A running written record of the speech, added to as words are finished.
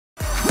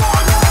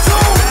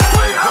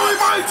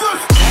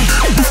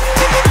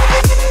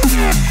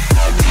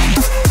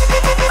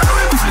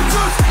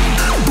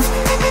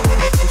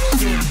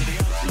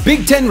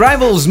Big Ten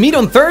rivals meet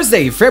on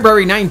Thursday,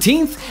 February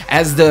 19th,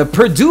 as the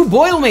Purdue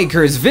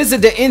Boilermakers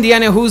visit the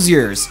Indiana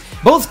Hoosiers.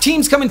 Both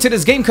teams come into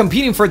this game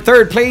competing for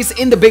third place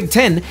in the Big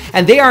Ten,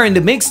 and they are in the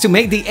mix to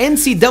make the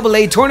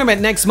NCAA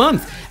Tournament next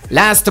month.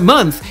 Last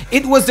month,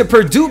 it was the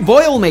Purdue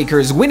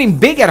Boilermakers winning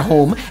big at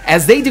home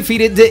as they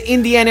defeated the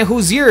Indiana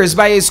Hoosiers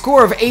by a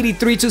score of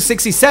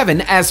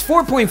 83-67 as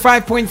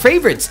 4.5-point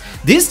favorites.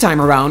 This time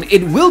around,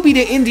 it will be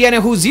the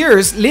Indiana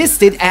Hoosiers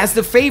listed as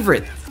the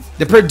favorite.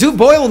 The Purdue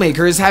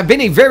Boilermakers have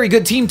been a very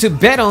good team to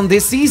bet on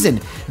this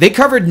season. They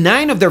covered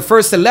 9 of their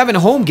first 11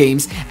 home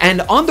games, and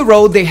on the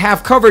road they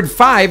have covered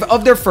 5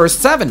 of their first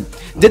 7.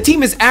 The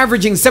team is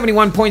averaging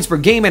 71 points per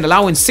game and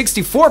allowing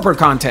 64 per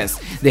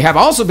contest. They have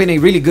also been a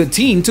really good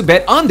team to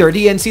bet under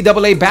the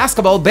NCAA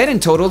basketball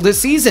betting total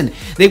this season.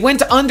 They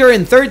went under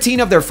in 13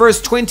 of their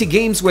first 20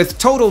 games with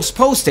totals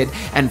posted,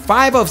 and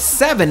 5 of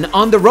 7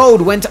 on the road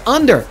went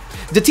under.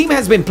 The team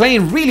has been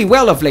playing really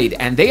well of late,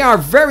 and they are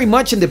very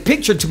much in the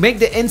picture to make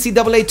the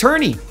NCAA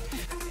Tourney.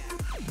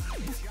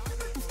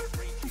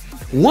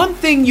 One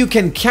thing you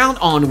can count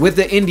on with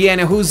the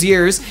Indiana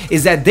Hoosiers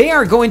is that they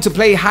are going to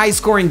play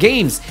high-scoring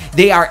games.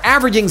 They are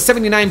averaging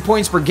 79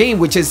 points per game,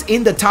 which is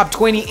in the top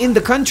 20 in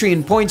the country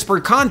in points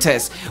per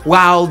contest,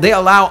 while they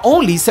allow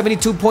only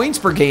 72 points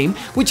per game,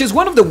 which is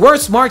one of the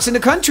worst marks in the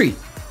country.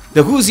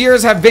 The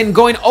Hoosiers have been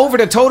going over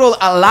the total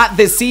a lot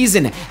this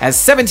season, as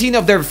 17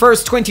 of their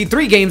first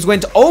 23 games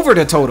went over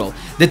the total.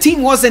 The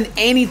team wasn't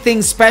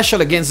anything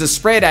special against the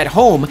spread at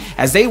home,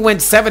 as they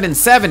went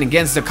 7-7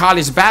 against the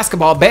college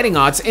basketball betting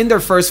odds in their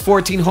first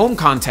 14 home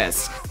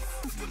contests.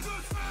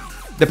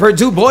 The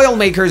Purdue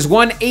Boilermakers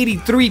won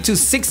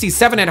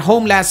 83-67 at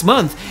home last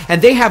month,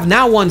 and they have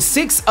now won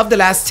 6 of the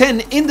last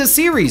 10 in the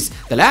series.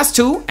 The last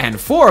 2 and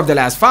 4 of the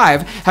last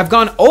 5 have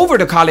gone over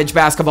the college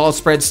basketball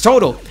spreads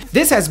total.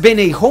 This has been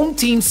a home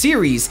team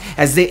series,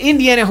 as the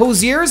Indiana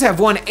Hoosiers have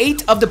won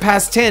 8 of the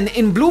past 10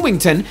 in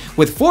Bloomington,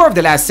 with 4 of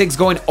the last 6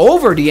 going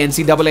over the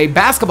NCAA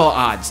basketball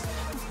odds.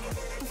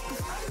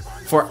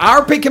 For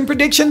our pick and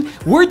prediction,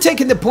 we're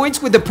taking the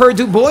points with the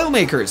Purdue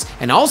Boilermakers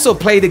and also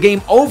play the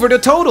game over the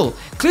total.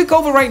 Click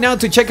over right now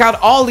to check out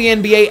all the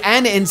NBA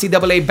and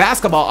NCAA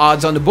basketball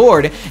odds on the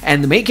board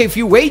and make a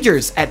few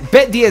wagers at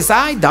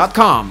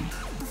betdsi.com.